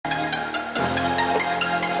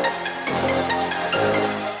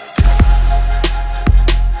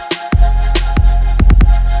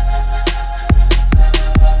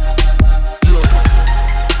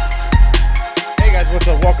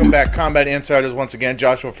Combat Insiders once again.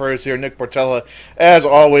 Joshua Furries here, Nick Portella, as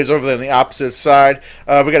always, over there on the opposite side.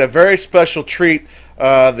 We got a very special treat.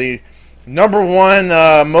 The number one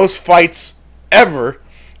most fights ever,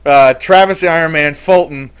 Travis the Iron Man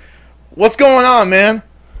Fulton. What's going on, man?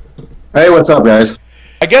 Hey, what's up, guys?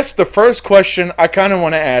 I guess the first question I kind of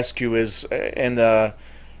want to ask you is, and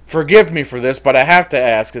forgive me for this, but I have to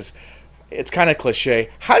ask, is it's kind of cliche.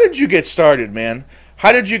 How did you get started, man?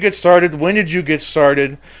 How did you get started? When did you get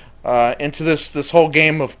started into this whole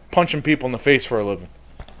game of punching people in the face for a living?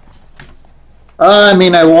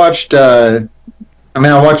 I watched Kumite,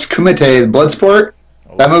 Bloodsport,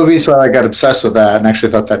 that movie, so I got obsessed with that and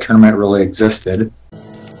actually thought that tournament really existed.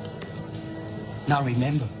 Now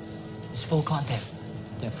remember, it's full contact.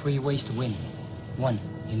 There are 3 ways to win. 1,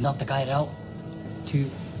 you knock the guy out. 2,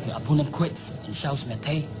 your opponent quits and shouts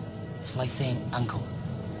Mate. It's like saying uncle.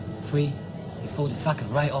 3, you throw the fucker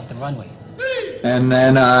right off the runway. And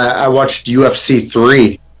then I watched UFC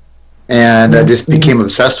 3, and I just became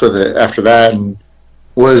obsessed with it after that, and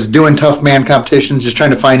was doing tough man competitions, just trying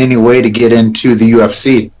to find any way to get into the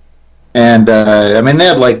UFC. And they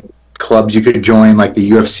had like clubs you could join, like the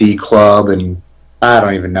UFC club, and I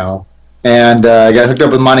don't even know. And I got hooked up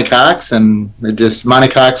with Monty Cox, and Monty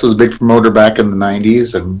Cox was a big promoter back in the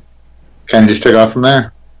 90s, and kind of just took off from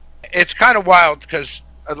there. It's kind of wild because,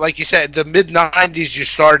 like you said, the mid-90s you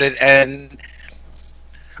started, and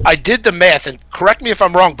I did the math, and correct me if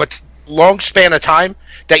I'm wrong, but long span of time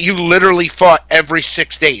that you literally fought every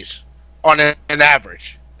 6 days on an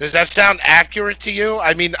average. Does that sound accurate to you?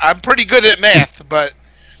 I mean, I'm pretty good at math, but...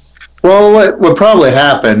 Well, what probably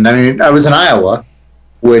happened, I was in Iowa,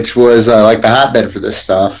 which was like the hotbed for this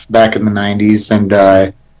stuff back in the 90s,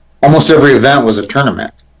 and almost every event was a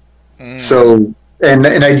tournament. So... And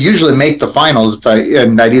I'd usually make the finals,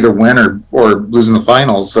 and I'd either win or lose in the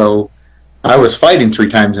finals. So I was fighting 3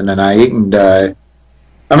 times in a night, and I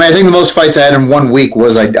think the most fights I had in 1 week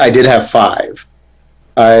was I did have 5.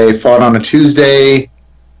 I fought on a Tuesday,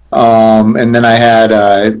 and then I had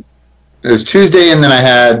it was Tuesday, and then I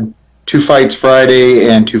had 2 fights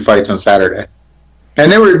Friday and 2 fights on Saturday,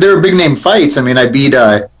 and they were big name fights. I beat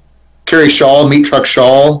Kerry Shaw, Meat Truck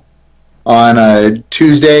Shaw, on a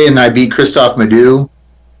Tuesday, and I beat Christoph Madu.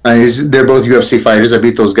 They're both UFC fighters. I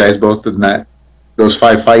beat those guys both in those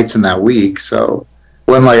 5 fights in that week. So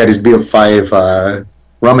it wasn't like I just beat up 5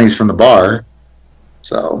 rummies from the bar.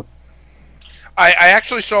 So I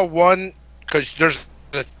actually saw one, because there's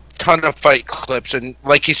a ton of fight clips, and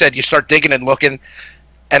like you said, you start digging and looking,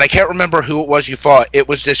 and I can't remember who it was you fought. It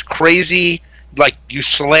was this crazy, like, you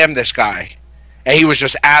slammed this guy, and he was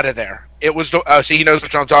just out of there. It was see, he knows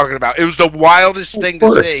what I'm talking about. It was the wildest thing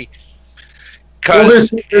to see. Well,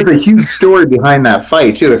 there's a huge story behind that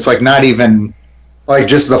fight too. It's like not even like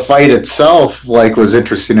just the fight itself like was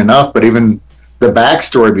interesting enough, but even the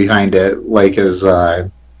backstory behind it like is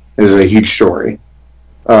a huge story.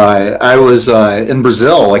 I was in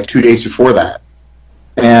Brazil like 2 days before that,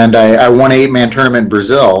 and I won an 8-man tournament in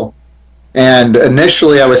Brazil. And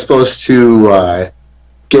initially, I was supposed to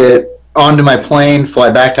get onto my plane,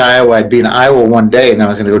 fly back to Iowa. I'd be in Iowa one day, and then I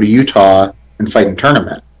was going to go to Utah and fight in a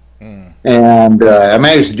tournament. And I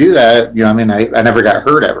managed to do that. I never got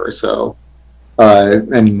hurt ever. So,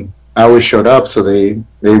 and I always showed up, so they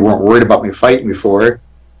weren't worried about me fighting before.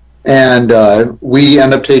 And we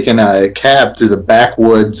end up taking a cab through the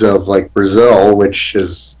backwoods of like Brazil, which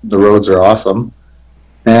is, the roads are awesome.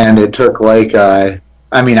 And it took like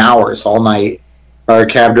hours all night. Our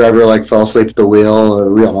cab driver like fell asleep at the wheel.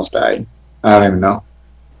 We almost died. I don't even know.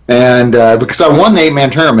 And because I won the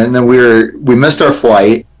 8-man tournament, and then we missed our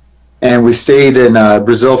flight, and we stayed in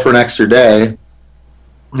Brazil for an extra day.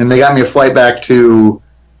 And they got me a flight back to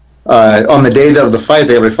on the days of the fight.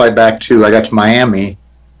 They got me a flight back to. I got to Miami,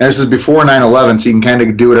 and this is before 9/11, so you can kind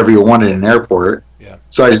of do whatever you want in an airport. Yeah.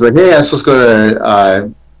 So I was like, hey, I'm supposed to go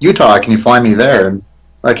to Utah. Can you fly me there? And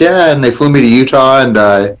like, yeah. And they flew me to Utah,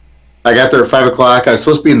 and I got there at 5 o'clock. I was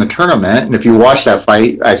supposed to be in the tournament, and if you watch that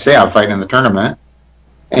fight, I say I'm fighting in the tournament.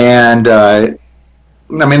 And they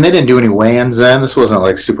didn't do any weigh-ins then. This wasn't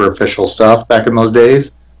like super official stuff back in those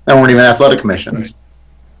days. There weren't even athletic commissions.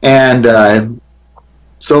 And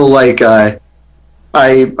so like I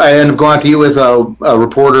ended up going out to eat with a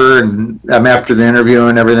reporter, and I'm after the interview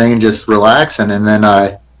and everything, and just relaxing. And then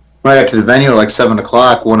when I got to the venue at like 7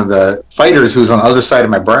 o'clock, one of the fighters who was on the other side of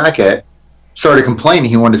my bracket started complaining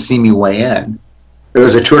he wanted to see me weigh in. It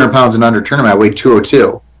was a 200 pounds and under tournament. I weighed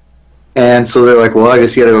 202. And so they're like, well, I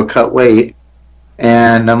guess you got to go cut weight.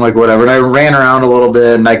 And I'm like, whatever. And I ran around a little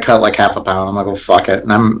bit, and I cut like half a pound. I'm like, well, fuck it.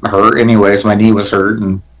 And I'm hurt anyways. My knee was hurt.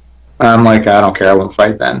 And I'm like, I don't care. I won't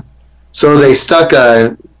fight then. So they stuck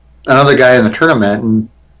another guy in the tournament, and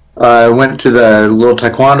I went to the little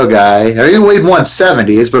taekwondo guy. He weighed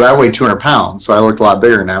 170s, but I weighed 200 pounds, so I looked a lot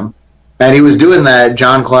bigger than him. And he was doing that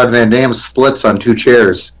John Claude Van Damme splits on 2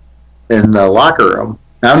 chairs in the locker room.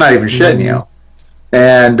 Now, I'm not even shitting you.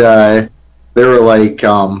 And they were like,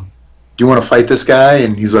 do you want to fight this guy?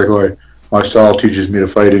 And he's like, all right, my style teaches me to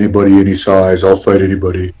fight anybody any size. I'll fight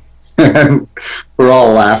anybody. And we're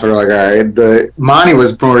all laughing. We're like, all right. Monty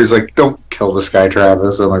was promoted. He's like, don't kill this guy,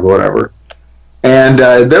 Travis. I'm like, whatever. And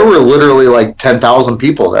there were literally like 10,000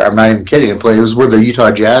 people there. I'm not even kidding. It was where the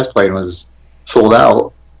Utah Jazz played and was sold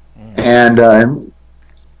out. And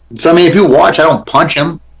so, I mean, if you watch, I don't punch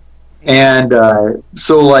him. And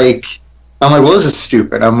so, like, I'm like, well, this is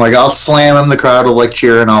stupid. I'm like, I'll slam him, the crowd will, like,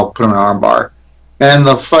 cheer, and I'll put him in an arm bar. And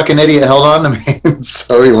the fucking idiot held on to me,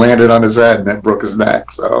 so he landed on his head, and it broke his neck,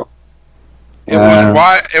 so.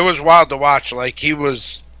 It was wild to watch. Like, it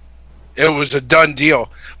was a done deal.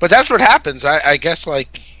 But that's what happens. I guess,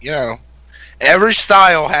 like, you know, every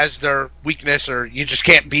style has their weakness, or you just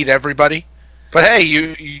can't beat everybody. But hey,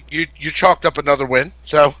 you chalked up another win,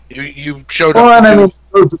 so you showed up. Well, and I mean,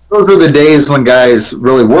 those were the days when guys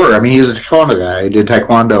really were. I mean, he was a taekwondo guy. He did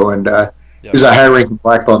taekwondo, and he was a high-ranking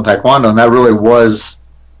black belt in taekwondo, and that really was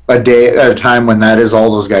a time when that is all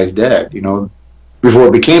those guys did. You know, before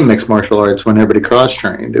it became mixed martial arts, when everybody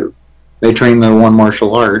cross-trained, they trained their one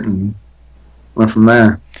martial art and went from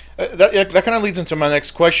there. That kind of leads into my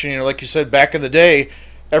next question. You know, like you said, back in the day,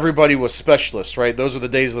 everybody was specialists, right? Those are the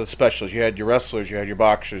days of the specialists. You had your wrestlers, you had your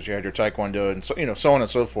boxers, you had your taekwondo, and so, you know, so on and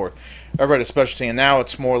so forth. Everybody had a specialty, and now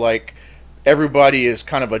it's more like everybody is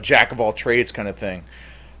kind of a jack of all trades kind of thing.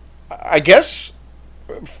 I guess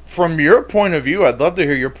from your point of view, I'd love to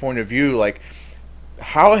hear your point of view. Like,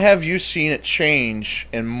 how have you seen it change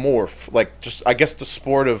and morph? Like, just I guess the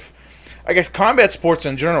sport of, I guess combat sports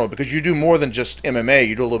in general, because you do more than just MMA,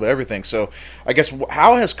 you do a little bit of everything. So I guess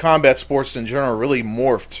how has combat sports in general really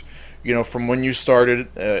morphed, you know, from when you started,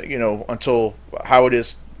 you know, until how it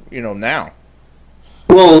is, you know, now?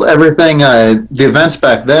 Well, everything, the events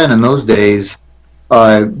back then in those days,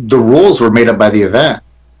 the rules were made up by the event.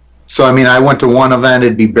 So, I mean, I went to one event,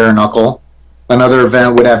 it'd be bare knuckle. Another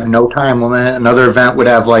event would have no time limit. Another event would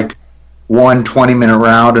have like 1 20-minute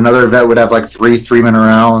round. Another event would have like 3 3-minute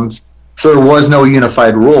rounds. So there was no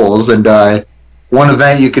unified rules, and one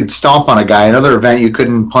event you could stomp on a guy, another event you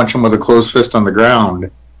couldn't punch him with a closed fist on the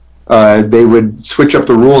ground. They would switch up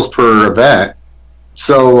the rules per event.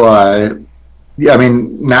 So, yeah, I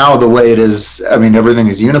mean, now the way it is, I mean, everything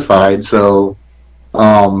is unified, so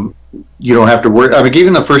you don't have to worry. I mean,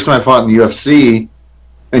 even the first time I fought in the UFC,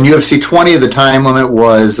 in UFC 20, the time limit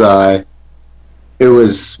was, it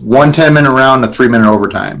was 1 10-minute round and a 3-minute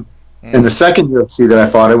overtime. In the second UFC that I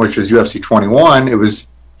fought in, which was UFC 21, it was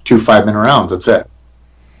 2 5-minute rounds. That's it.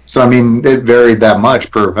 So, I mean, it varied that much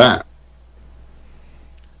per event.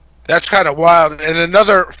 That's kind of wild. And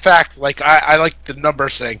another fact, like I like the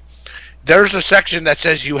numbers thing. There's a section that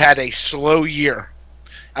says you had a slow year,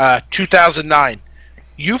 2009.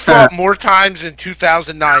 You fought more times in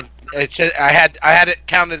 2009. It said I had it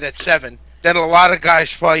counted at 7. Then a lot of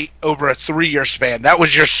guys fight over a 3-year span. That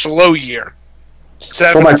was your slow year.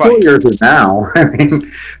 7 well, my 4 years are now. I mean,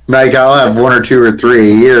 like I'll have 1 or 2 or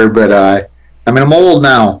 3 a year, but I mean, I'm old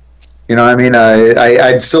now. You know, I mean,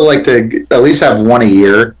 I'd still like to at least have 1 a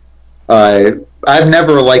year. I've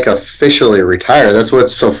never like officially retired. That's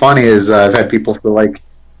what's so funny is I've had people for like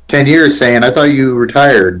 10 years saying, "I thought you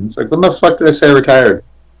retired." And it's like, when the fuck did I say I retired?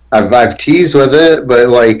 I've teased with it, but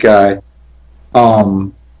like, you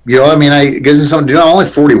know, I mean, it gives me something to do. I'm only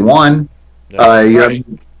 41. Yeah, you right.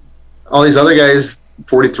 know, all these other guys,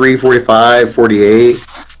 43, 45, 48.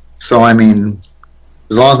 So, I mean,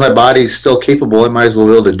 as long as my body's still capable, I might as well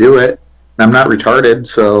be able to do it. And I'm not retarded,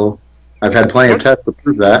 so I've had plenty of tests to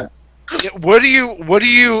prove that. What do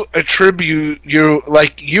you attribute you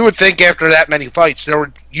like? You would think after that many fights,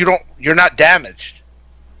 you're not damaged.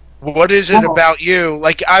 What is it about you?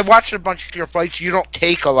 Like, I watched a bunch of your fights. You don't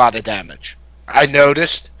take a lot of damage. I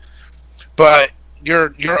noticed, but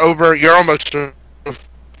you're almost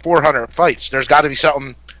 400 fights. There's got to be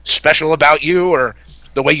something special about you or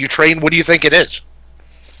the way you train. What do you think it is?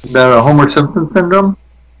 The Homer Simpson syndrome.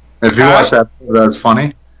 If you watch that, that's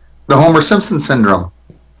funny. The Homer Simpson syndrome.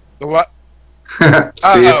 The what?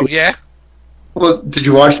 Yeah. Well, did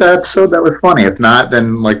you watch that episode? That was funny. If not,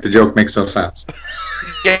 then like the joke makes no sense.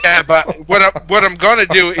 Yeah, but what I'm gonna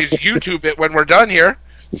do is YouTube it when we're done here.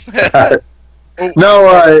 No,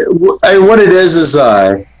 what it is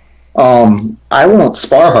I won't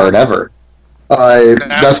spar hard ever.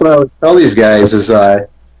 That's what I would tell these guys is,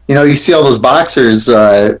 you know, you see all those boxers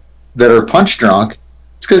that are punch drunk,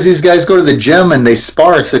 It's because these guys go to the gym and they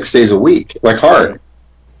spar 6 days a week, like hard.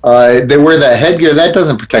 They wear that headgear. That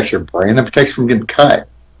doesn't protect your brain. That protects you from getting cut.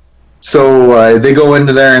 So they go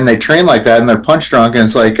into there and they train like that, and they're punch drunk, and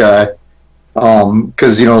it's like,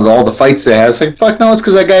 because all the fights they had, it's like, fuck no, it's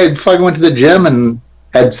because that guy fucking went to the gym and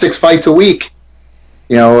had 6 fights a week.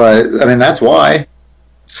 That's why.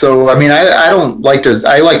 So I don't like to.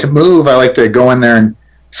 I like to move. I like to go in there and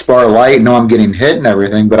spar light. Know I'm getting hit and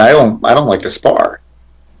everything, but I don't like to spar.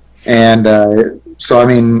 And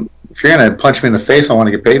if you're gonna punch me in the face, I want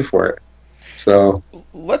to get paid for it. So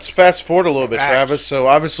let's fast forward a little bit, Travis. So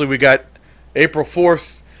obviously we got April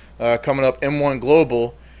 4th coming up, M1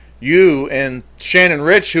 Global. You and Shannon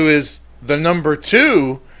Rich, who is the number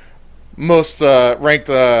 2 most ranked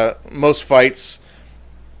most fights.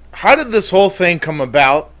 How did this whole thing come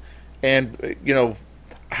about? And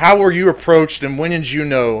how were you approached, and when did you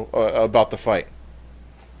know about the fight?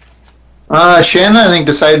 Shannon, I think,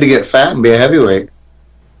 decided to get fat and be a heavyweight.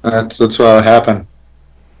 That's what happened.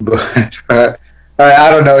 But I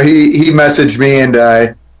don't know. He messaged me, and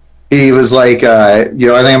he was like, I think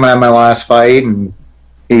I'm gonna have my last fight, and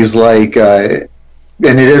he's like, and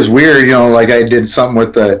it is weird, like I did something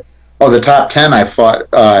with the top 10. I fought.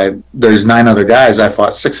 There's 9 other guys. I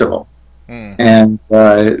fought 6 of them, and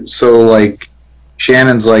so like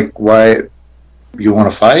Shannon's like, why you want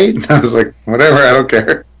to fight? And I was like, whatever, I don't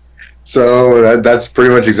care. So that's pretty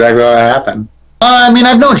much exactly how it happened.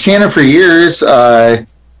 I've known Shannon for years. He's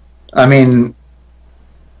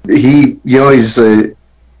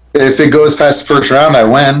if it goes past the first round, I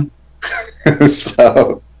win.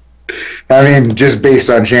 So, just based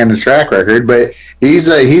on Shannon's track record. But he's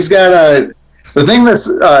got the thing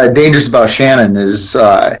that's dangerous about Shannon is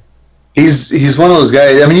he's one of those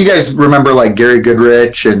guys. You guys remember like Gary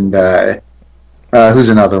Goodrich and who's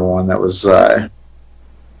another one that was.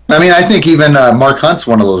 I think even Mark Hunt's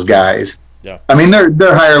one of those guys. Yeah.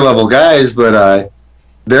 They're higher level guys, but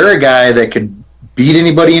they're a guy that could beat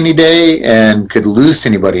anybody any day and could lose to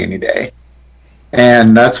anybody any day.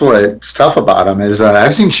 And that's what's tough about him is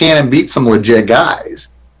I've seen Shannon beat some legit guys,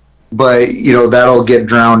 but that'll get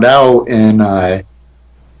drowned out in the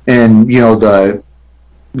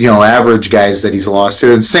average guys that he's lost to.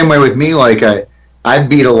 And the same way with me, like I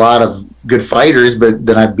beat a lot of good fighters, but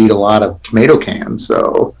then I beat a lot of tomato cans.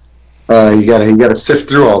 So you gotta sift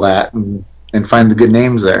through all that and find the good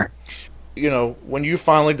names there. When you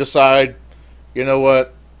finally decide, you know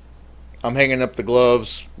what, I'm hanging up the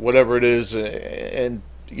gloves, whatever it is, and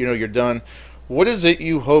you're done. What is it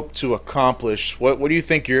you hope to accomplish? What do you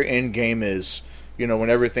think your end game is? When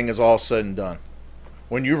everything is all said and done,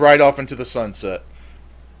 when you ride off into the sunset.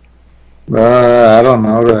 I don't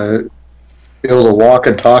know, to be able to walk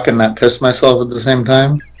and talk and not piss myself at the same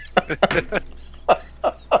time.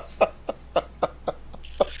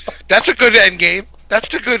 That's a good end game.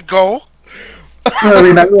 That's a good goal. I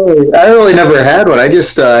really never had one. I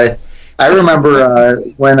just I remember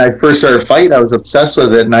when I first started fighting, I was obsessed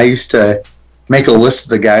with it, and I used to make a list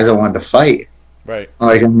of the guys I wanted to fight. Right.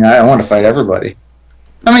 Like, I want to fight everybody.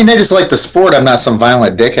 I just like the sport. I'm not some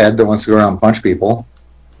violent dickhead that wants to go around and punch people.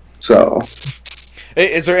 So,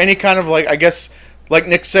 is there any kind of I guess, like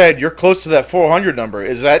Nick said, you're close to that 400 number.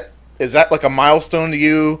 Is that like a milestone to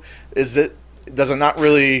you? Does it not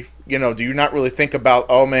really, do you not really think about,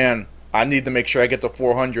 oh man, I need to make sure I get to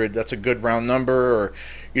 400. That's a good round number, or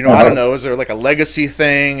I don't know. Is there like a legacy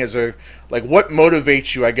thing? Is there what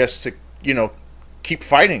motivates you? I guess to keep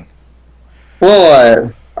fighting.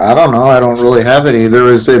 Well, I don't know. I don't really have any. It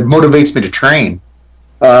motivates me to train.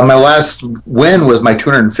 My last win was my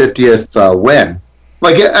 250th win.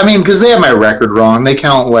 Because they have my record wrong. They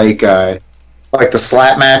count like the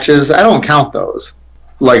slap matches. I don't count those.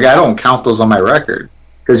 I don't count those on my record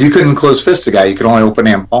because you couldn't close fist a guy. You could only open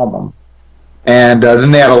hand palm him. And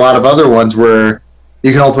then they had a lot of other ones where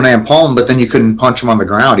you can open hand palm, but then you couldn't punch him on the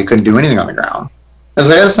ground. You couldn't do anything on the ground. I was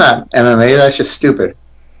like, that's not MMA. That's just stupid.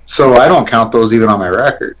 So I don't count those even on my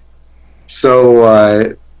record.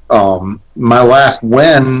 So my last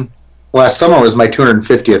win last summer was my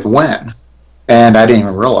 250th win, and I didn't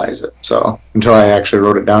even realize it. So until I actually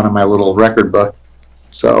wrote it down in my little record book.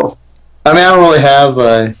 So I don't really have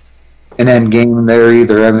an end game there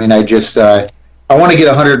either. I just I want to get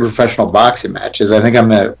 100 professional boxing matches. I think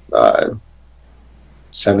I'm at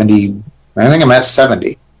 70. I think I'm at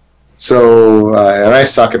 70. So and I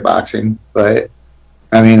suck at boxing, but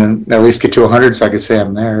at least get to 100 so I could say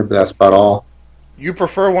I'm there. But that's about all. You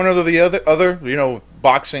prefer one or the other?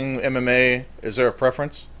 Boxing, MMA. Is there a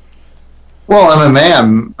preference? Well,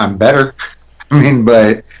 MMA, I'm better.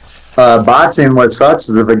 But boxing, what sucks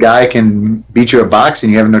is if a guy can beat you at boxing,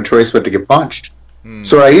 you have no choice but to get punched.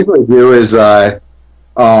 So what I usually do is I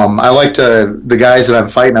like to, the guys that I'm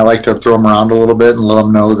fighting, I like to throw them around a little bit and let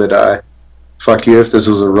them know that fuck you, if this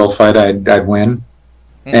was a real fight, I'd win.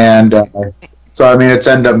 And so I mean, it's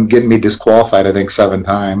ended up getting me disqualified, I think 7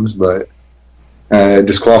 times, but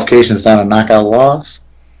disqualification's not a knockout loss,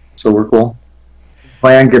 so we're cool.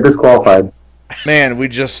 Plan, get disqualified. Man, we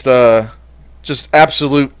just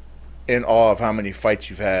absolute in awe of how many fights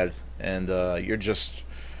you've had, and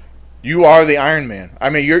you are the Iron Man. I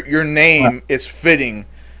mean, your name is fitting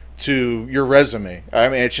to your resume. I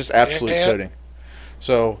mean, it's just absolutely fitting.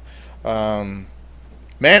 So, man,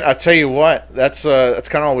 I tell you what, that's kind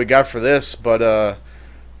of all we got for this. But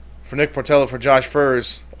for Nick Portello, for Josh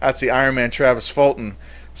Furs, that's the Iron Man Travis Fulton.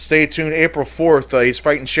 Stay tuned. April 4th, he's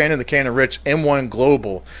fighting Shannon the Cannon Rich, M1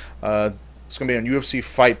 Global. It's going to be on UFC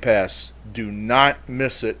Fight Pass. Do not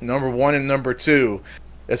miss it. Number 1 and number 2.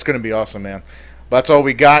 It's going to be awesome, man. But that's all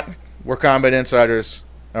we got. We're Combat Insiders,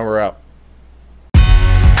 and we're out.